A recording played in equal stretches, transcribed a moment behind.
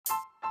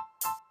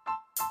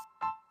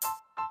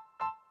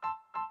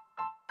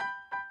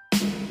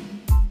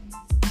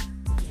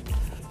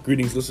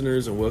Greetings,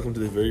 listeners, and welcome to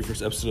the very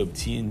first episode of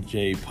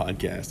T&J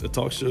Podcast, a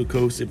talk show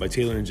co-hosted by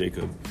Taylor and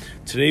Jacob.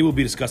 Today, we'll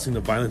be discussing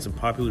the violence in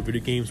popular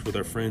video games with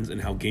our friends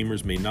and how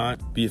gamers may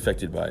not be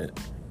affected by it.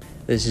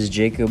 This is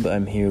Jacob.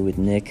 I'm here with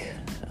Nick.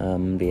 I'll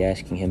be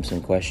asking him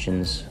some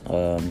questions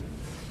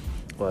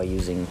while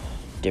using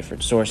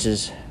different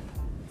sources,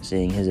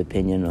 seeing his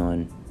opinion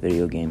on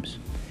video games.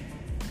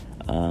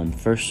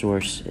 First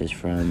source is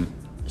from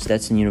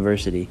Stetson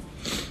University,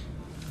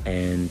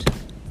 and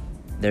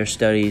their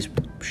studies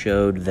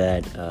showed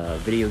that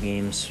video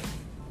games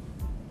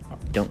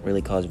don't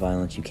really cause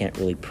violence. You can't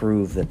really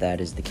prove that that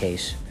is the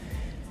case.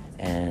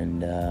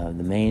 And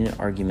the main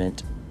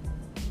argument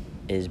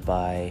is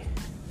by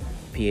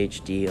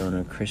PhD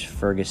owner Chris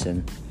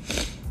Ferguson.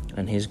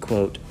 And his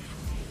quote,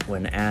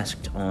 when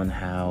asked on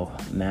how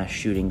mass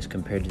shootings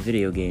compared to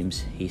video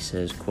games, he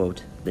says,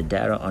 quote, "The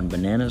data on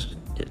bananas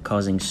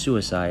causing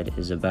suicide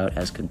is about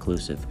as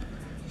conclusive."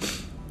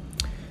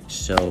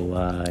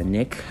 So,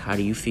 Nick, how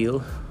do you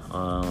feel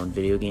on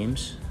video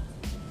games?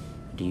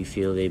 Do you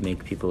feel they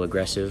make people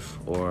aggressive,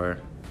 or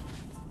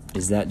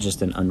is that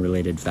just an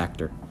unrelated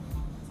factor?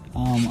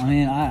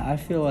 I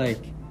feel like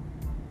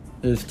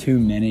there's too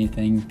many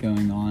things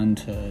going on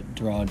to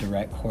draw a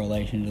direct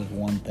correlation to just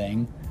one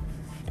thing.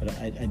 But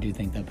I do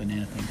think that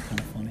banana thing's kind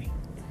of funny.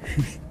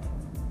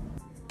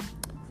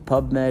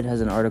 PubMed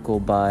has an article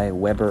by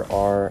Weber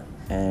R.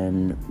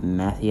 and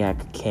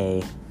Mathiak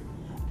K.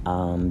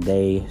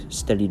 They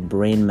studied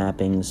brain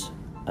mappings,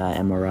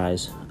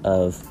 MRIs,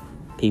 of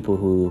people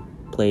who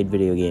played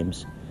video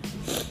games.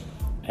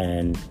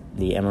 And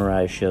the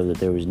MRIs show that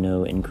there was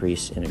no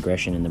increase in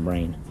aggression in the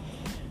brain.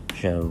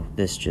 So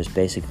this just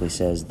basically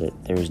says that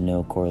there is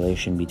no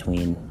correlation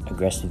between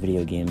aggressive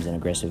video games and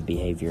aggressive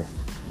behavior.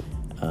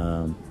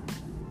 How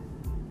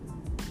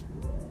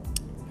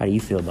do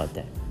you feel about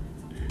that?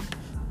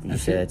 Do you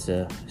say that's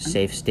a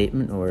safe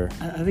statement, or?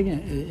 I think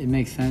it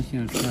makes sense.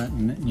 It's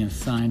not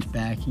science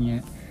backing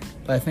it,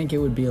 but I think it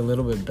would be a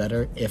little bit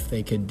better if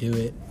they could do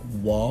it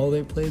while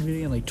they played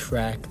video game, like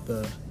track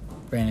the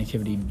brain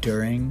activity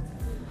during.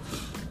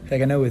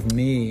 Like I know with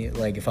me,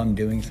 like if I'm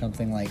doing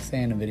something like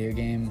say in a video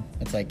game,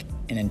 it's like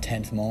an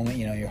intense moment.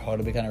 Your heart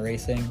will be kind of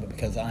racing, but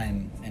because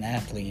I'm an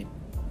athlete,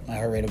 my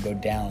heart rate will go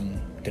down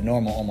to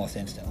normal almost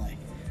instantly.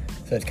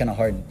 So it's kind of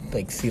hard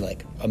to see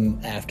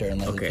after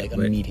unless it's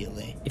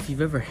immediately. If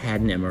you've ever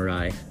had an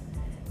MRI,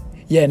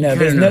 yeah, no,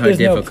 there's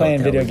no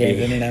playing video games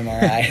in an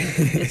MRI.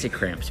 It's a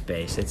cramped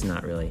space. It's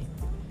not really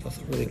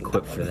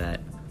equipped for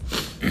that.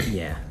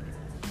 Yeah.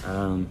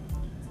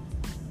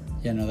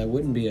 Yeah, no, that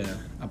wouldn't be a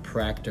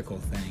practical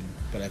thing,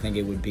 but I think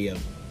it would be a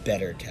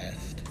better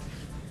test.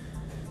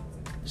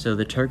 So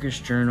the Turkish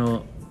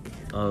Journal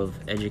of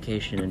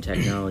Education and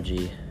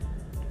Technology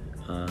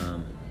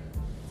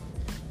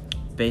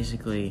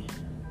basically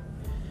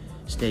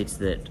states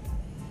that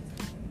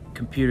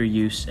computer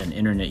use and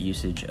internet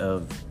usage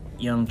of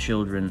young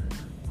children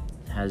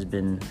has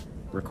been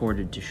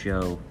recorded to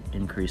show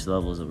increased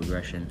levels of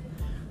aggression.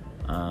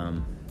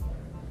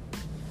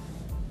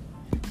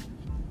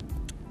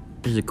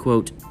 There's a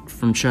quote,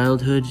 "From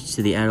childhood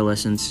to the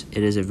adolescence,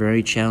 it is a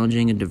very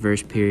challenging and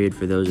diverse period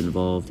for those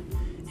involved.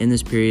 In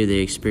this period, they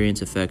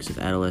experience effects of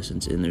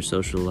adolescence in their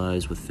social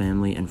lives with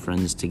family and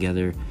friends,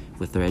 together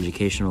with their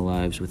educational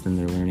lives within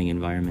their learning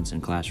environments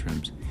and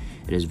classrooms.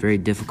 It is very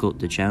difficult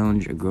to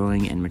challenge a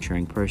growing and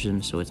maturing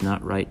person, so it's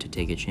not right to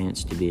take a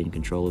chance to be in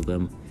control of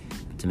them,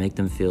 but to make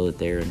them feel that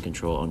they are in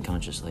control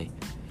unconsciously.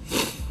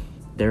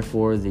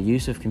 Therefore, the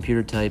use of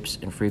computer types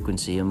and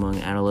frequency among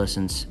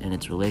adolescents and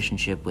its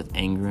relationship with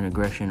anger and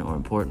aggression are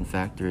important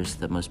factors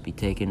that must be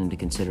taken into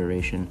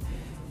consideration.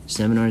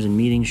 Seminars and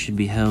meetings should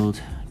be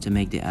held to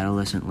make the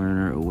adolescent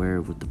learner aware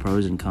of what the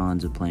pros and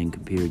cons of playing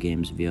computer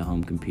games via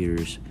home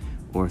computers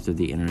or through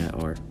the internet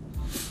are."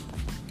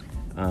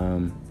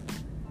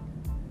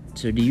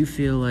 So do you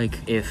feel like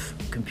if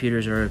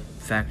computers are a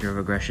factor of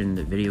aggression,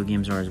 that video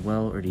games are as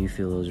well, or do you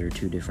feel those are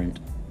two different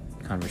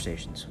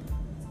conversations?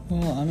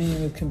 Well,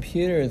 with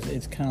computers,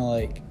 it's kind of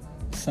like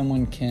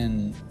someone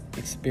can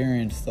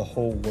experience the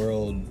whole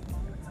world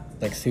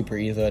super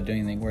easily without doing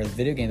anything, whereas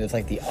video games, it's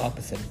like the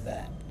opposite of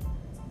that.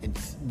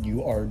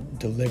 You are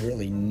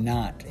deliberately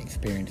not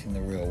experiencing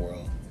the real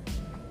world.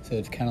 So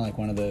it's kind of like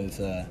one of those,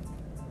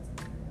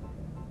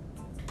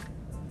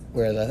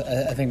 whereas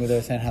I think what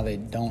they're saying, how they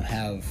don't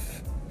have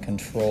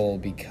control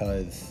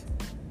because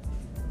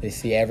they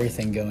see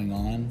everything going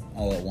on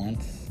all at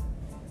once.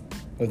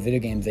 With video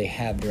games, they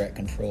have direct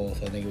control,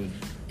 so I think it would,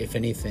 if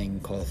anything,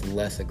 cause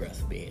less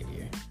aggressive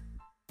behavior.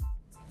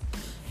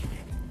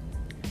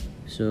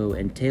 So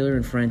in Taylor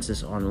and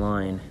Francis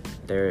Online,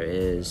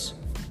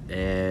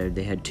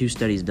 they had two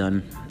studies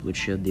done which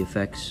showed the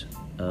effects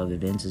of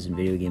advances in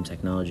video game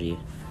technology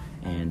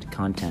and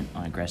content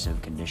on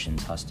aggressive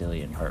conditions,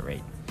 hostility, and heart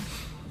rate.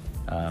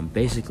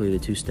 Basically, the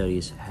two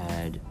studies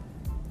had,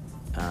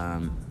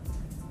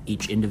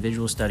 each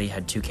individual study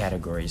had two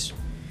categories,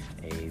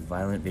 a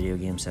violent video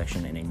game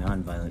section and a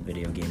non-violent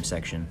video game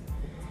section.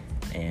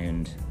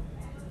 And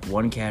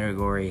one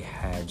category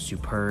had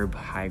superb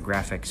high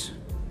graphics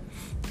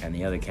and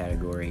the other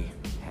category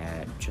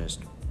had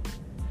just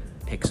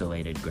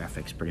pixelated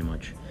graphics, pretty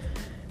much.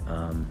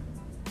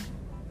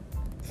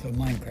 So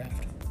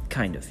Minecraft.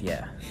 Kind of,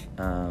 yeah.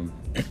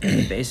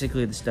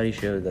 Basically, the study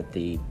showed that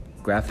the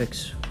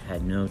graphics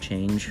had no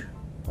change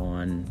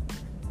on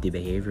the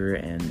behavior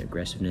and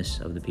aggressiveness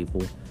of the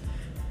people,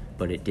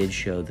 but it did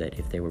show that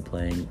if they were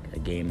playing a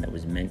game that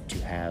was meant to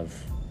have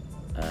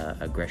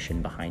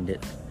aggression behind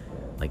it,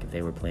 like if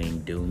they were playing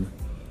Doom,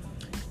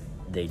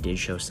 they did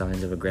show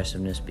signs of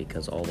aggressiveness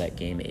because all that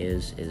game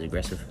is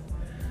aggressive.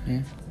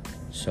 Yeah.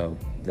 So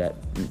that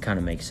kind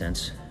of makes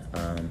sense.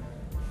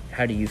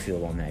 How do you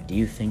feel on that? Do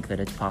you think that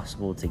it's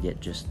possible to get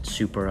just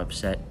super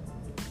upset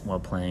while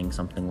playing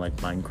something like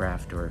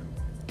Minecraft or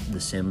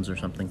The Sims or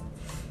something?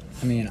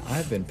 I mean,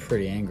 I've been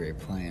pretty angry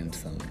playing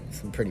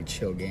some pretty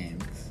chill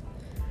games.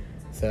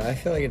 So I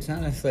feel like it's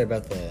not necessarily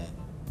about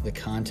the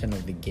content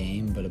of the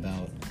game, but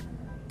about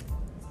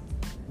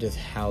just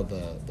how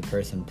the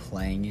person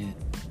playing it,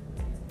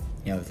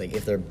 you know,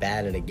 if they're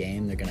bad at a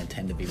game, they're going to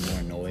tend to be more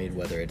annoyed,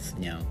 whether it's,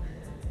 you know,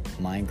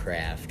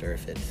 Minecraft or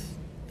if it's,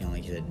 you know,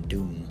 like you said,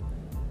 Doom.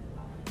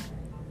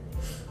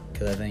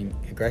 Because I think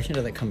aggression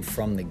doesn't come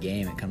from the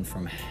game, it comes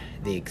from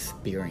the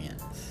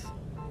experience.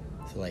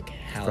 So like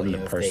how From you the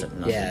know, person, if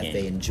not they, the if game.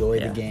 they enjoy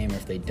Yeah. the game or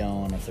if they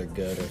don't, or if they're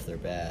good or if they're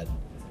bad,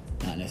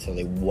 not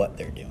necessarily what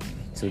they're doing.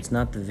 So it's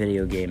not the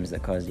video games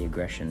that cause the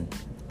aggression.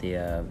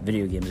 The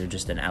video games are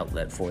just an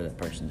outlet for that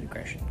person's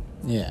aggression.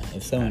 Yeah,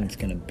 if someone's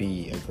gonna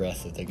be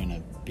aggressive, they're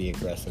gonna be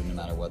aggressive no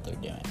matter what they're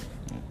doing.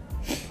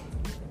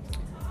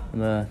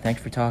 Thanks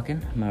for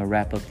talking. I'm going to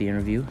wrap up the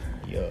interview,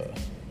 Yeah.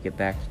 get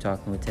back to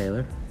talking with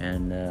Taylor,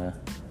 and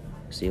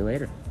see you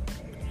later.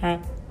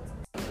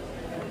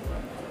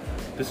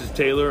 This is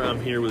Taylor. I'm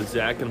here with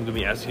Zach, and I'm going to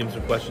be asking him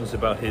some questions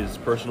about his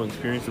personal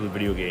experience with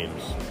video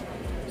games.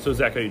 So,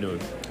 Zach, how you doing?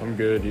 I'm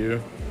good,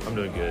 you? I'm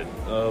doing good.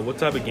 What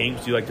type of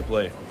games do you like to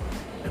play?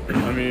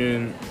 I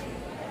mean,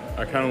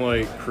 I kind of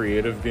like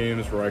creative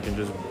games where I can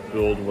just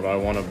build what I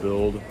want to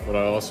build, but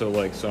I also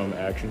like some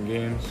action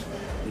games.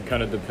 It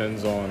kind of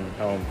depends on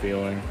how I'm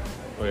feeling.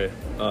 Okay.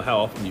 How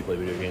often do you play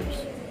video games?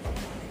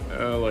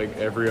 Like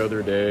every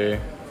other day,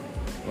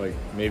 like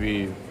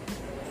maybe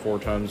 4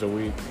 times a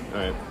week. All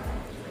right.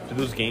 Do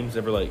those games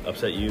ever, like,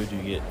 upset you? Do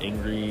you get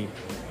angry?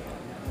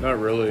 Not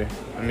really.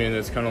 I mean,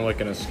 it's kind of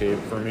like an escape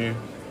for me.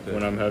 Yeah.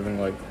 When I'm having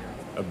like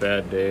a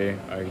bad day,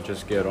 I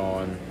just get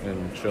on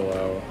and chill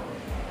out.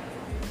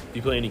 Do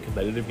you play any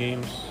competitive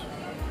games?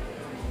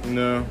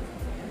 No.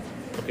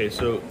 Okay,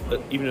 so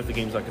even if the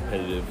game's not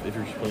competitive, if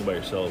you're just playing by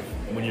yourself,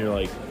 when you're,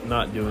 like,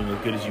 not doing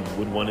as good as you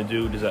would want to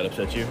do, does that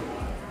upset you?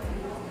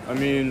 I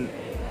mean,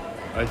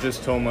 I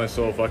just tell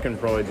myself I can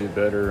probably do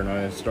better and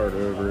I start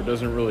over. It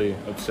doesn't really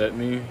upset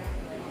me.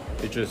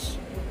 It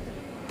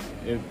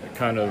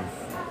kind of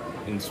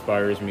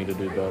inspires me to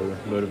do better,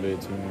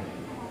 motivates me.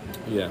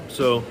 Yeah.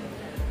 So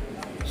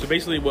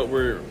basically what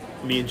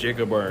me and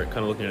Jacob are kind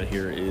of looking at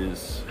here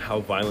is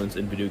how violence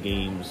in video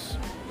games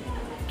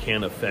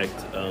can affect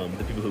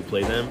the people who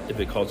play them, if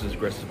it causes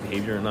aggressive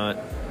behavior or not.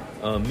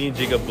 Me and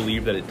Jacob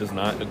believe that it does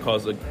not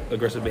cause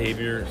aggressive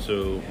behavior,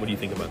 so what do you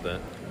think about that?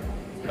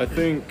 I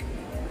think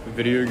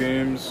video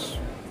games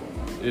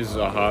is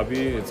a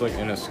hobby. It's like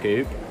an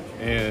escape,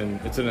 and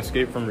it's an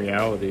escape from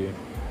reality.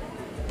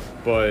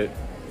 But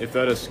if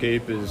that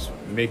escape is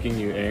making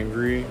you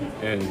angry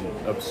and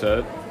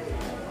upset,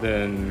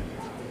 then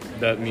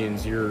that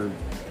means you're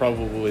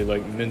probably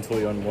like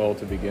mentally unwell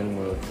to begin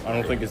with. I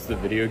don't think it's the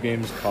video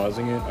games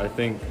causing it. I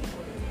think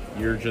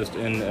you're just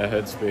in a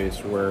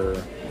headspace where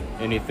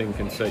anything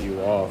can set you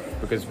off,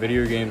 because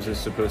video games is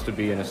supposed to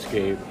be an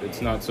escape.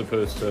 It's not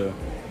supposed to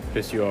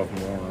piss you off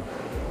more.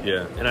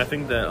 Yeah, and I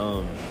think that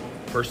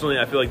personally,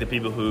 I feel like the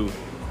people who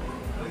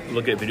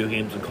look at video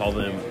games and call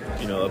them,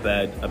 you know, a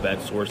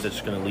bad source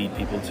that's going to lead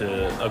people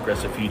to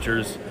aggressive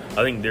futures,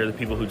 I think they're the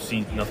people who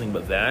see nothing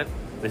but that.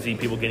 They see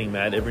people getting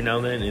mad every now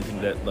and then, and they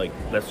think that, like,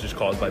 that's just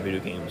caused by video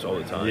games all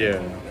the time.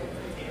 Yeah,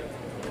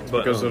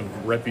 but, because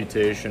of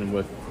reputation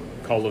with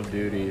Call of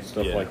Duty,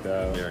 stuff like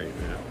that. Yeah, right,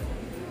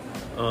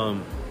 yeah.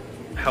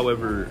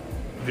 However,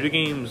 video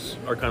games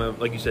are kind of,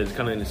 like you said, it's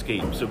kind of an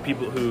escape. So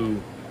people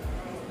who,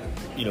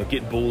 you know,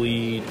 get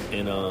bullied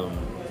and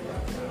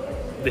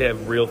they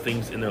have real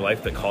things in their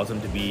life that cause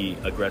them to be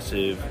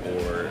aggressive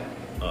or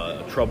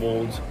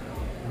troubled,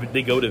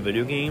 they go to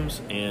video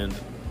games, and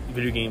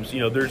video games, you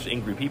know, there's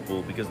angry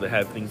people because they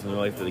have things in their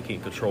life that they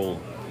can't control.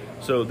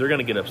 So they're going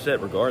to get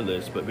upset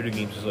regardless, but video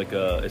games is like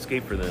a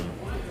escape for them.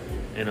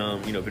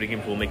 And, you know, video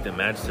games will make them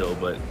mad still,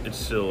 but it's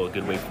still a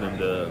good way for them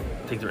to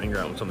take their anger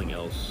out on something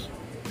else.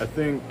 I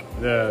think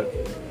that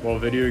while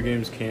video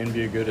games can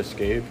be a good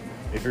escape,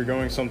 if you're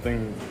going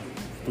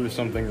through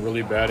something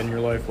really bad in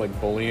your life,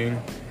 like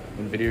bullying,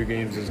 and video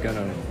games is going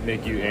to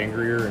make you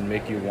angrier and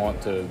make you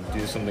want to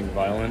do something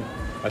violent,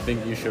 I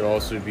think you should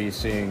also be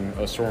seeing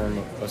a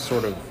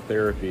sort of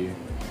therapy.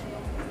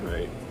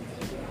 Right.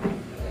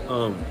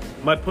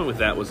 My point with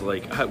that was,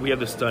 like, we have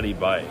this study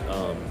by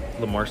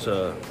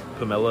LaMarsa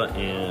Pamela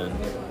and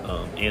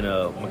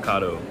Anna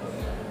Mikado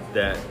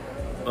that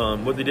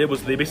what they did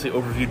was they basically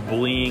overviewed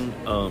bullying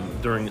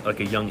during like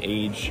a young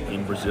age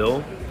in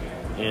Brazil,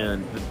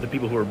 and the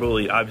people who are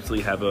bullied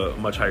obviously have a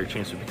much higher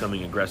chance of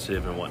becoming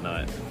aggressive and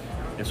whatnot.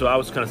 And so I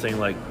was kind of saying,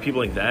 like, people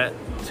like that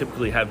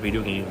typically have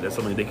video games as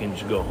something they can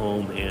just go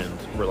home and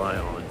rely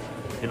on.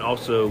 And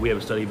also, we have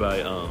a study by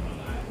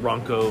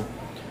Ronko.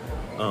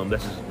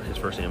 That's his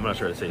first name. I'm not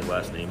sure how to say his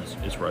last name.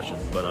 It's Russian.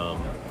 But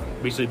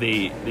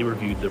basically, they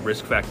reviewed the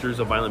risk factors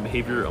of violent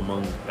behavior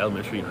among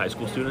elementary and high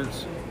school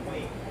students.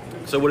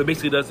 So what it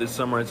basically does is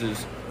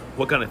summarizes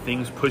what kind of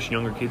things push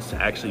younger kids to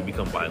actually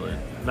become violent.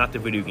 Not the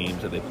video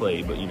games that they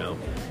play, but,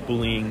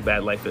 bullying,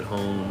 bad life at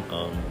home,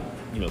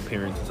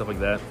 parents and stuff like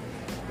that.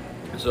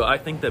 So I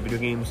think that video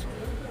games,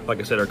 like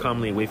I said, are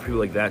commonly a way for people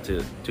like that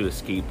to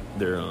escape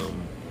their,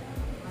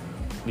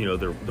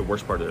 the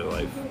worst part of their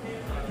life.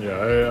 Yeah,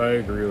 I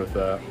agree with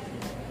that.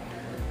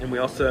 And we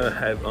also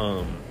have,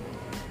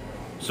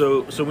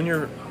 so when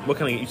what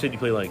kind of, you said you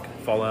play like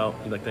Fallout,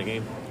 you like that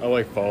game? I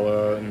like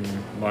Fallout and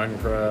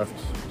Minecraft,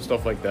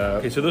 stuff like that.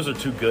 Okay, so those are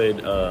two good,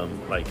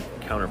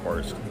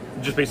 counterparts,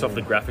 just based off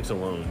the graphics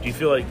alone. Do you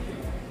feel like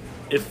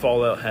if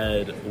Fallout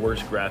had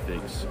worse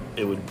graphics,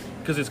 it would,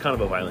 because it's kind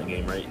of a violent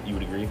game, right? You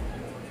would agree?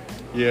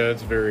 Yeah,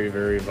 it's very,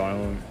 very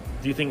violent.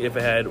 Do you think if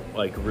it had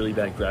like really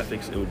bad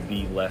graphics, it would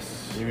be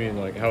less? You mean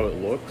like how it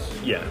looks?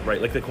 Yeah,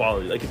 right. Like the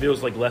quality. Like if it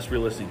was like less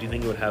realistic, do you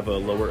think it would have a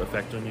lower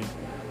effect on you?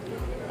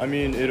 I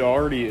mean, it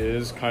already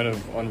is kind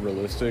of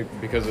unrealistic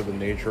because of the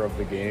nature of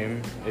the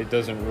game. It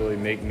doesn't really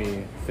make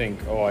me think,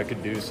 oh, I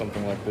could do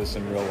something like this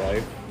in real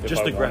life.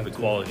 Just the graphic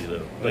quality,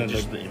 though. Like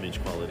just the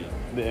image quality.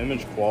 The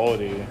image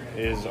quality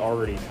is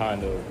already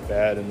kind of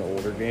bad in the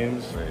older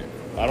games. Right.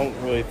 I don't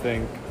really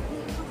think,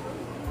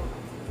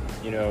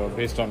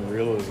 based on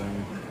realism,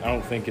 I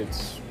don't think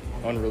it's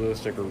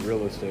unrealistic or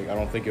realistic. I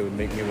don't think it would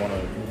make me want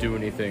to do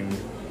anything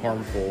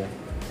harmful.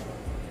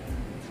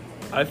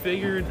 I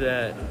figured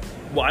that,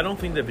 well, I don't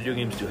think that video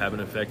games do have an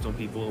effect on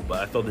people, but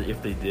I thought that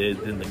if they did,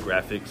 then the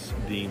graphics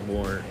being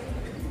more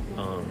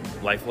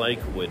lifelike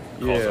would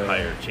cause a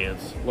higher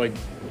chance. Like,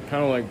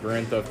 kind of like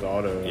Grand Theft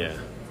Auto. Yeah.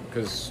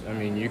 Because, I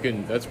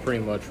mean, that's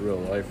pretty much real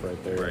life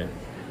right there. Right.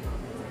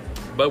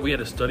 But we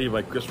had a study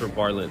by Christopher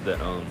Bartlett that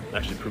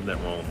actually proved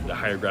that wrong. The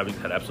higher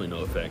graphics had absolutely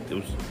no effect. It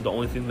was the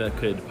only thing that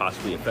could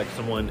possibly affect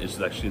someone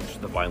is actually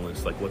just the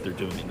violence, like what they're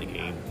doing in the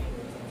game.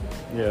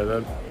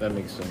 Yeah, that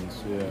makes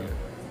sense, yeah.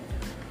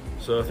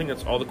 So I think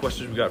that's all the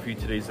questions we got for you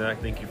today,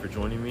 Zach. Thank you for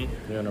joining me.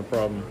 Yeah, no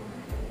problem.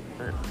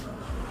 All right.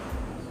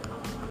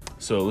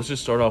 So let's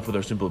just start off with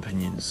our simple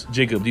opinions.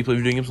 Jacob, do you play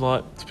video games a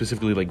lot?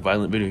 Specifically like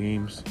violent video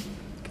games?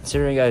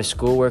 Considering I have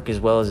schoolwork as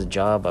well as a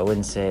job, I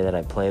wouldn't say that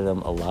I play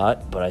them a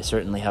lot, but I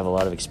certainly have a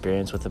lot of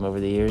experience with them over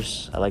the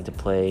years. I like to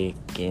play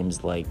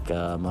games like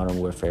Modern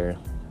Warfare,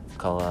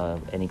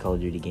 any Call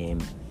of Duty game,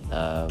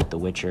 The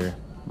Witcher,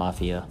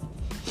 Mafia.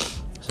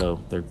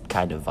 So they're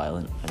kind of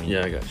violent.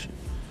 Yeah, I got you.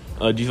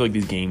 Do you feel like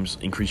these games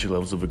increase your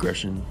levels of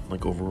aggression,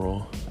 like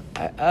overall?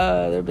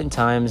 There have been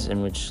times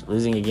in which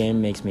losing a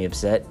game makes me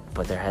upset,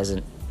 but there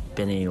hasn't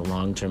been any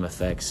long-term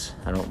effects.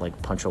 I don't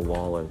like punch a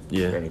wall or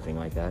anything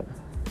like that.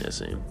 Yeah,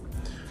 same.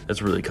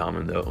 That's really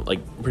common, though. Like,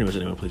 pretty much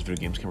anyone who plays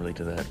video games can relate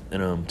to that.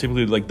 And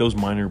typically, like, those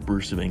minor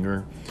bursts of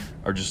anger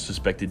are just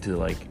suspected to,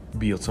 like,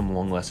 be some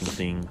long-lasting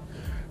thing.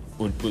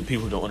 When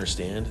people who don't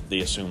understand, they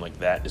assume, like,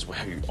 that is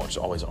how you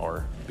always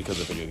are because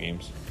of video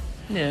games.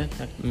 Yeah,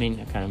 I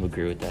kind of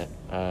agree with that.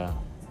 How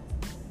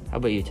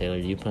about you,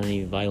 Taylor? Do you play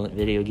any violent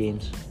video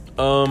games?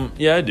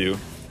 Yeah, I do.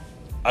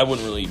 I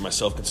wouldn't really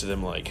myself consider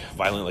them, like,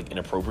 violent, like,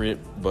 inappropriate,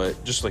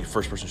 but just, like,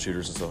 first-person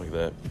shooters and stuff like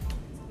that.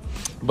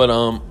 But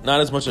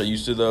not as much as I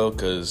used to, though,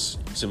 because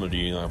similar to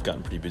you, I've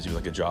gotten pretty busy with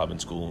like a job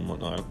and school and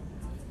whatnot.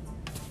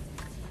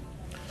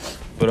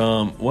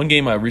 But one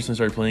game I recently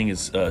started playing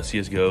is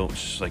CS:GO,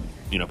 which is like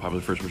popular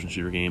first-person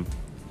shooter game.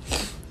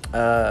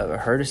 I've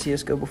heard of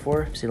CS:GO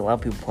before. I've seen a lot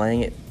of people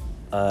playing it.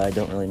 I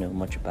don't really know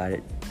much about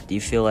it. Do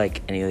you feel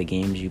like any of the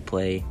games you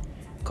play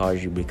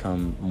cause you to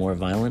become more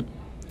violent?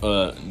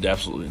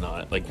 Absolutely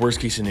not. Like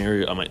worst case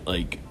scenario, I might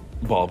like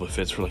ball up a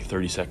fist for like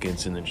 30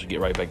 seconds and then just get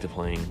right back to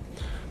playing.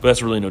 But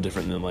that's really no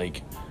different than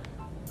like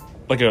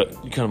a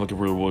kind of like a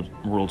real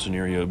world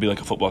scenario. It'd be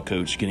like a football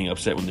coach getting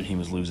upset when their team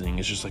is losing.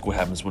 It's just like what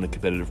happens when a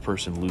competitive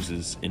person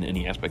loses in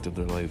any aspect of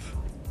their life.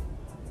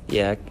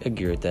 Yeah, I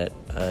agree with that.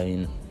 I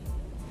mean,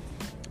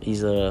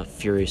 these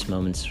furious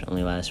moments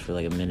only last for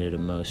like a minute at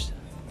most,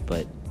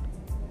 but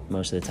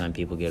most of the time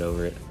people get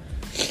over it.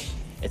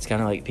 It's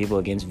kind of like people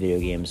against video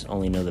games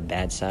only know the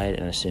bad side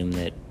and assume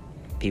that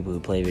people who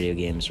play video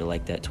games are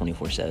like that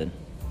 24/7.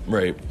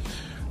 Right.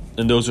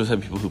 And those are the type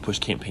of people who push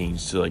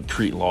campaigns to like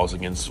create laws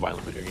against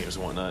violent video games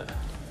and whatnot.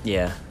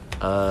 Yeah.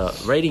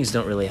 Ratings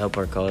don't really help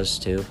our cause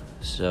too.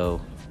 So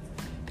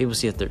people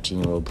see a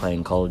 13-year-old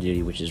playing Call of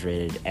Duty, which is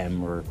rated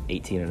M or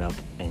 18 and up,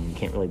 and you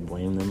can't really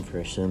blame them for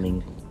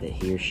assuming that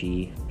he or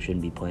she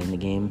shouldn't be playing the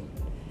game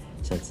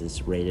since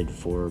it's rated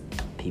for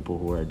people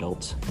who are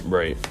adults.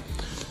 Right.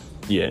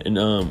 Yeah,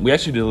 and we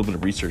actually did a little bit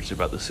of research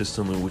about the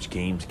system in which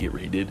games get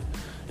rated.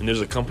 And there's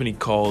a company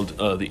called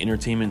the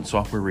Entertainment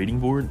Software Rating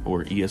Board,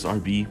 or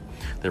ESRB,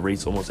 that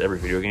rates almost every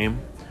video game.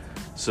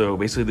 So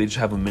basically, they just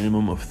have a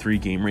minimum of 3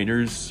 game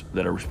raters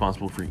that are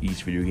responsible for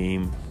each video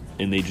game,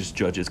 and they just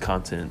judge its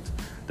content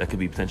that could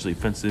be potentially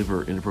offensive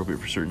or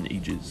inappropriate for certain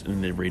ages, and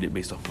then they rate it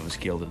based off of a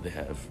scale that they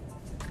have.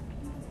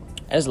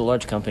 As a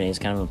large company, it's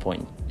kind of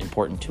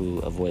important to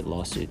avoid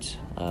lawsuits.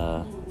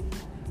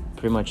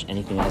 Pretty much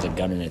anything that has a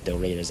gun in it, they'll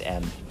rate as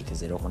M because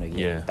they don't want to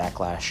get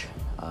backlash.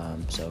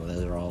 So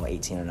those are all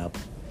 18 and up.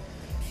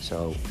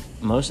 So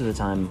most of the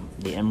time,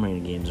 the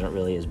M-rated games aren't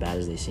really as bad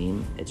as they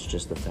seem. It's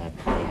just the fact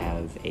that they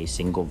have a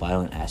single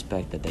violent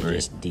aspect that they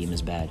just deem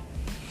as bad.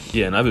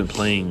 Yeah, and I've been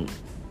playing,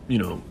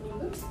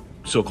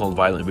 so-called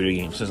violent video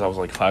games since I was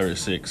like 5 or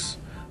 6,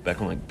 back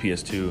on like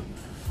PS2,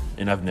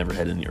 and I've never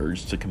had any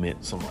urge to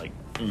commit some like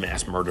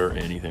mass murder or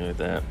anything like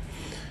that.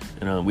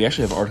 And we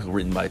actually have an article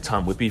written by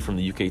Tom Whippy from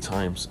the UK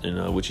Times,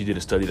 in which he did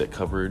a study that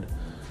covered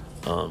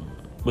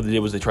what they did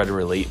was they tried to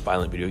relate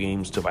violent video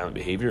games to violent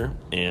behavior,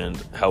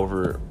 and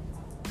however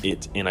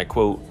it, and I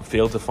quote,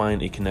 failed to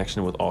find a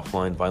connection with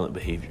offline violent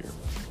behavior.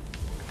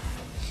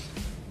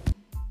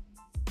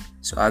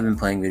 So I've been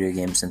playing video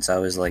games since I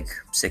was like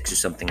 6 or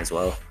something as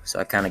well. So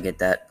I kind of get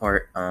that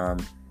part. I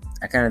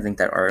kind of think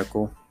that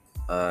article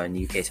in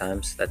the UK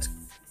Times, that's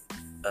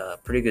a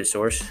pretty good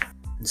source.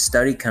 The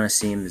study kind of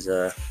seems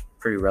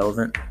pretty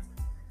relevant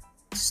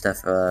to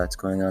stuff that's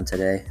going on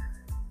today.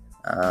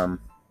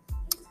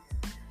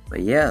 But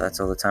yeah, that's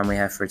all the time we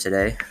have for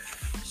today.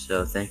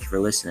 So thank you for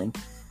listening.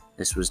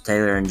 This was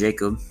Taylor and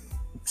Jacob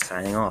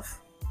signing off.